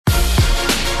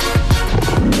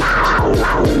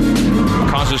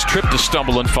causes Tripp to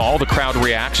stumble and fall. The crowd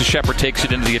reacts as Shepard takes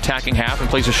it into the attacking half and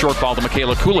plays a short ball to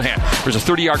Michaela Colohan. There's a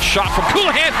 30-yard shot from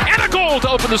Colohan and a goal to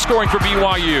open the scoring for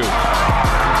BYU.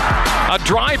 A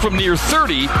drive from near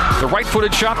 30. The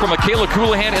right-footed shot from Michaela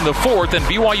Colohan in the fourth, and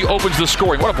BYU opens the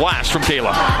scoring. What a blast from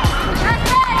Kayla.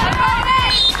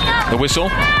 The whistle.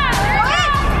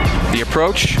 The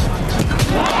approach.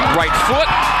 Right foot.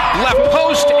 Left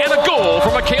post, and a goal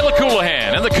from Michaela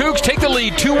Colohan. And the Cougs take the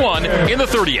lead 2-1 in the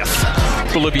 30th.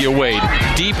 Olivia Wade,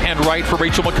 deep and right for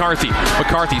Rachel McCarthy.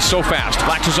 McCarthy so fast,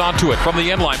 latches onto it from the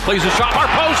end line, plays a shot, far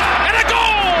post, and a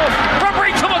goal from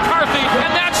Rachel McCarthy,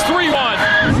 and that's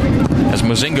 3-1. As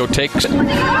Mozingo takes it,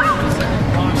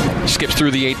 skips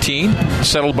through the 18,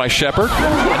 settled by Shepard,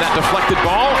 and that deflected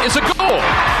ball is a goal.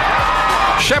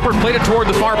 Shepard played it toward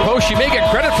the far post. She may get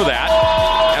credit for that.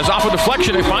 As off a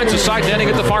deflection, it finds the side netting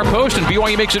at the far post, and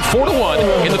BYU makes it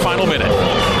 4-1 in the final minute.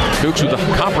 Cougs with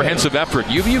a comprehensive effort.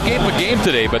 UVU gave them a game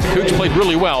today, but the Cougs played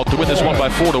really well to win this one by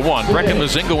 4-1. Brecken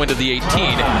Mozingo into the 18.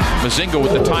 Mozingo,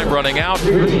 with the time running out,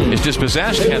 is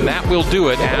dispossessed, and that will do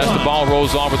it as the ball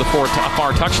rolls over the far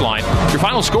touchline. Your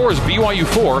final score is BYU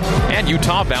 4 and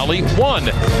Utah Valley 1.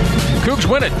 Cougs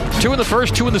win it. 2 in the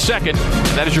first, 2 in the second,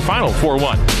 and that is your final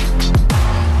 4-1.